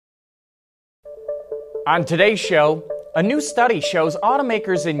On today's show, a new study shows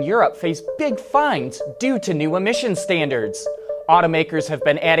automakers in Europe face big fines due to new emission standards. Automakers have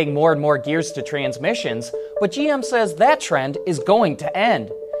been adding more and more gears to transmissions, but GM says that trend is going to end.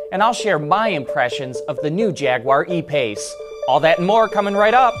 And I'll share my impressions of the new Jaguar E-Pace. All that and more coming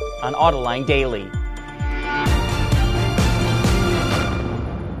right up on Autoline Daily.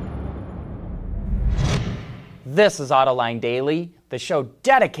 This is Autoline Daily, the show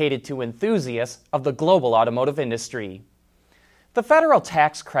dedicated to enthusiasts of the global automotive industry. The federal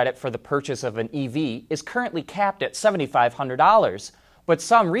tax credit for the purchase of an EV is currently capped at $7,500, but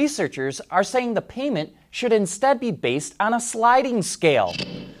some researchers are saying the payment should instead be based on a sliding scale.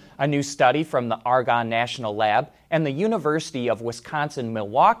 A new study from the Argonne National Lab and the University of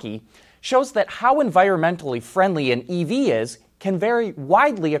Wisconsin-Milwaukee shows that how environmentally friendly an EV is can vary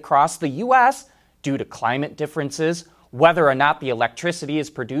widely across the U.S. due to climate differences, whether or not the electricity is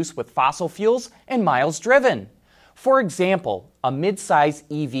produced with fossil fuels, and miles driven. For example, a mid-size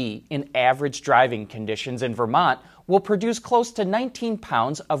EV in average driving conditions in Vermont will produce close to 19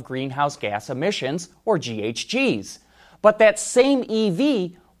 pounds of greenhouse gas emissions, or GHGs. But that same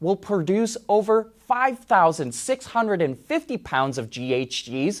EV will produce over 5,650 pounds of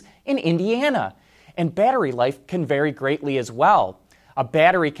GHGs in Indiana. And battery life can vary greatly as well. A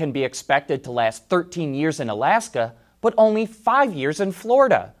battery can be expected to last 13 years in Alaska, but only 5 years in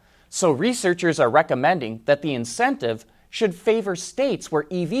Florida. So researchers are recommending that the incentive should favor states where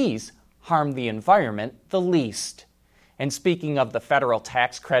EVs harm the environment the least. And speaking of the federal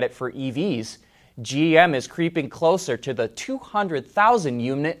tax credit for EVs, GM is creeping closer to the 200,000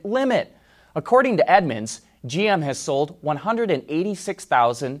 unit limit. According to Edmunds, GM has sold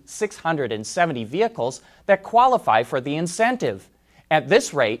 186,670 vehicles that qualify for the incentive. At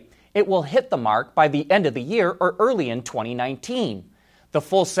this rate, it will hit the mark by the end of the year or early in 2019. The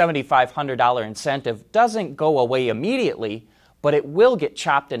full $7,500 incentive doesn't go away immediately, but it will get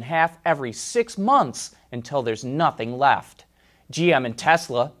chopped in half every 6 months until there's nothing left. GM and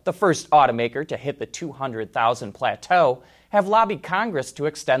Tesla, the first automaker to hit the 200,000 plateau, have lobbied Congress to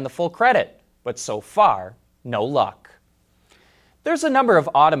extend the full credit, but so far, no luck. There's a number of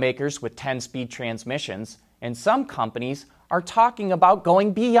automakers with 10-speed transmissions, and some companies are talking about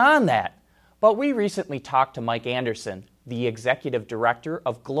going beyond that. But we recently talked to Mike Anderson, the Executive Director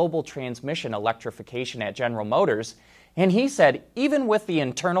of Global Transmission Electrification at General Motors, and he said even with the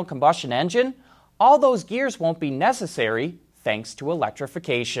internal combustion engine, all those gears won't be necessary thanks to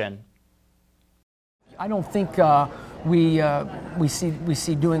electrification. I don't think we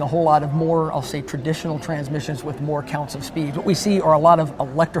see doing a whole lot of more, I'll say, traditional transmissions with more counts of speed. What we see are a lot of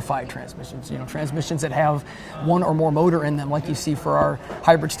electrified transmissions, transmissions that have one or more motor in them, like you see for our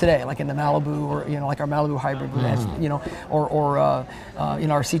hybrids today, like in the Malibu, or like our Malibu hybrid, or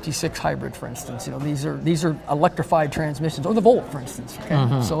in our CT6 hybrid, for instance. These are electrified transmissions, or the Volt, for instance.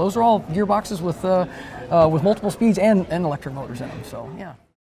 Okay? So those are all gearboxes with multiple speeds and electric motors in them. So yeah.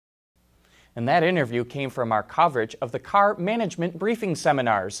 And that interview came from our coverage of the car management briefing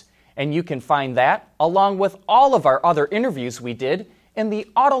seminars. And you can find that, along with all of our other interviews we did, in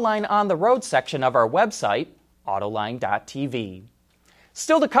the Autoline on the Road section of our website, autoline.tv.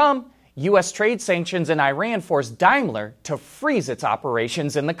 Still to come, U.S. trade sanctions in Iran forced Daimler to freeze its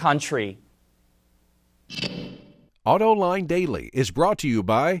operations in the country. Autoline Daily is brought to you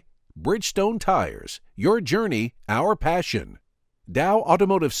by Bridgestone Tires, your journey, our passion. Dow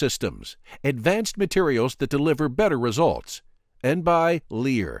Automotive Systems, advanced materials that deliver better results. And by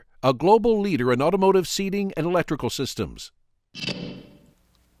Lear, a global leader in automotive seating and electrical systems.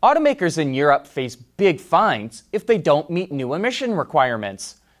 Automakers in Europe face big fines if they don't meet new emission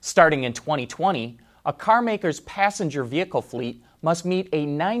requirements. Starting in 2020, a car maker's passenger vehicle fleet must meet a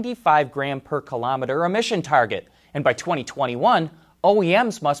 95 gram per kilometer emission target. And by 2021,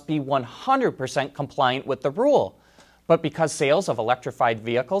 OEMs must be 100% compliant with the rule. But because sales of electrified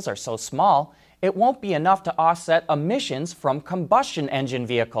vehicles are so small, it won't be enough to offset emissions from combustion engine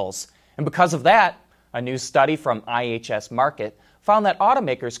vehicles. And because of that, a new study from IHS Markit found that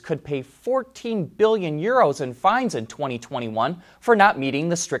automakers could pay 14 billion euros in fines in 2021 for not meeting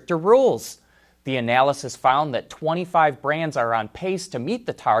the stricter rules. The analysis found that 25 brands are on pace to meet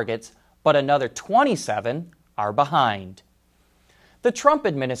the targets, but another 27 are behind. The Trump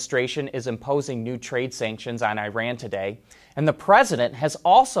administration is imposing new trade sanctions on Iran today, and the president has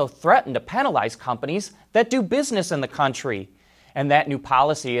also threatened to penalize companies that do business in the country. And that new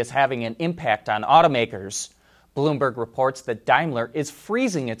policy is having an impact on automakers. Bloomberg reports that Daimler is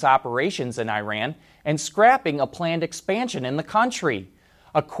freezing its operations in Iran and scrapping a planned expansion in the country.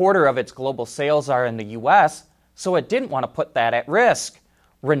 A quarter of its global sales are in the U.S., so it didn't want to put that at risk.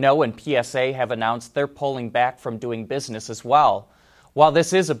 Renault and PSA have announced they're pulling back from doing business as well. While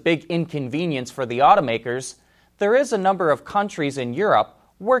this is a big inconvenience for the automakers, there is a number of countries in Europe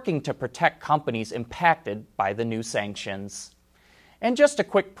working to protect companies impacted by the new sanctions. And just a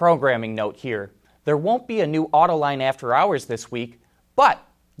quick programming note here. There won't be a new Autoline After Hours this week, but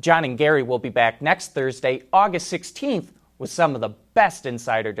John and Gary will be back next Thursday, August 16th, with some of the best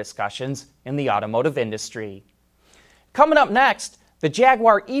insider discussions in the automotive industry. Coming up next, the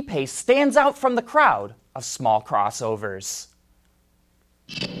Jaguar E-Pace stands out from the crowd of small crossovers.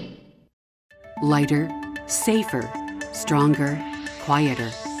 Lighter, safer, stronger, quieter,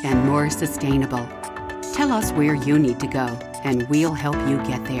 and more sustainable. Tell us where you need to go, and we'll help you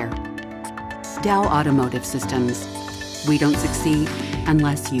get there. Dow Automotive Systems. We don't succeed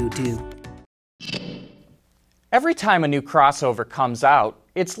unless you do. Every time a new crossover comes out,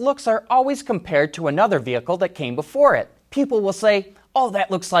 its looks are always compared to another vehicle that came before it. People will say, "Oh,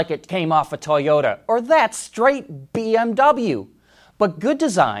 that looks like it came off a Toyota," or "That's straight BMW." But good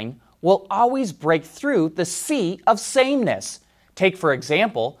design will always break through the sea of sameness. Take, for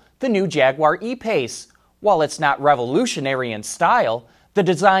example, the new Jaguar E-Pace. While it's not revolutionary in style, the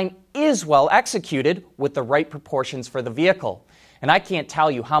design is well executed with the right proportions for the vehicle. And I can't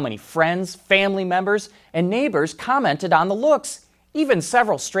tell you how many friends, family members, and neighbors commented on the looks. Even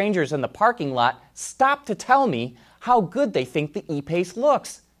several strangers in the parking lot stopped to tell me how good they think the E-Pace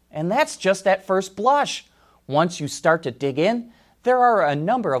looks. And that's just at first blush. Once you start to dig in, there are a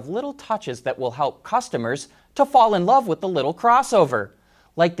number of little touches that will help customers to fall in love with the little crossover,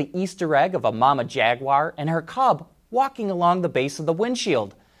 like the Easter egg of a mama Jaguar and her cub walking along the base of the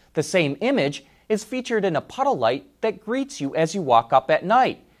windshield. The same image is featured in a puddle light that greets you as you walk up at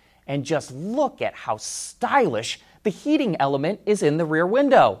night. And just look at how stylish the heating element is in the rear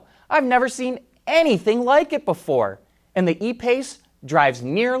window. I've never seen anything like it before. And the E-Pace drives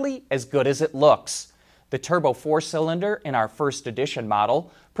nearly as good as it looks. The turbo 4-cylinder in our first edition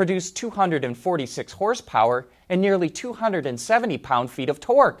model produced 246 horsepower and nearly 270 pound-feet of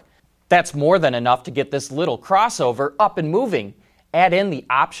torque. That's more than enough to get this little crossover up and moving. Add in the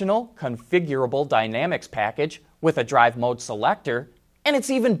optional configurable dynamics package with a drive mode selector, and it's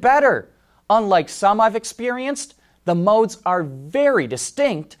even better. Unlike some I've experienced, the modes are very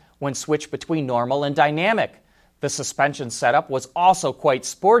distinct when switched between normal and dynamic. The suspension setup was also quite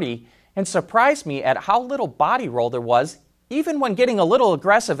sporty and surprised me at how little body roll there was, even when getting a little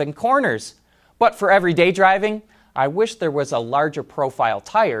aggressive in corners. But for everyday driving, I wish there was a larger profile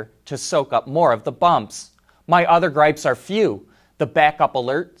tire to soak up more of the bumps. My other gripes are few. The backup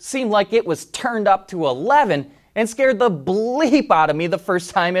alert seemed like it was turned up to 11 and scared the bleep out of me the first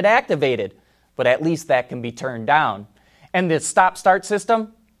time it activated. But at least that can be turned down. And the stop-start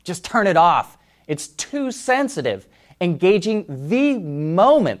system? Just turn it off. It's too sensitive, engaging the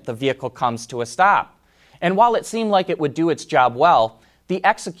moment the vehicle comes to a stop. And while it seemed like it would do its job well, the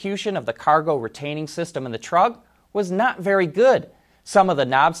execution of the cargo retaining system in the trunk was not very good. Some of the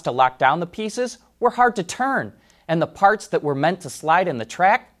knobs to lock down the pieces were hard to turn, and the parts that were meant to slide in the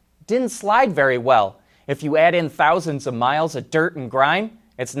track didn't slide very well. If you add in thousands of miles of dirt and grime,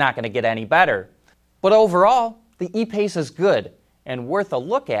 it's not going to get any better. But overall, the E-Pace is good and worth a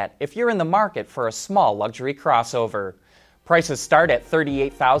look at if you're in the market for a small luxury crossover. Prices start at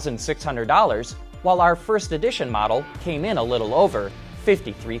 $38,600, while our first edition model came in a little over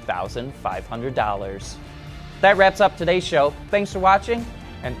 $53,500. That wraps up today's show. Thanks for watching,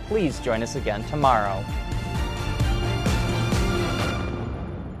 and please join us again tomorrow.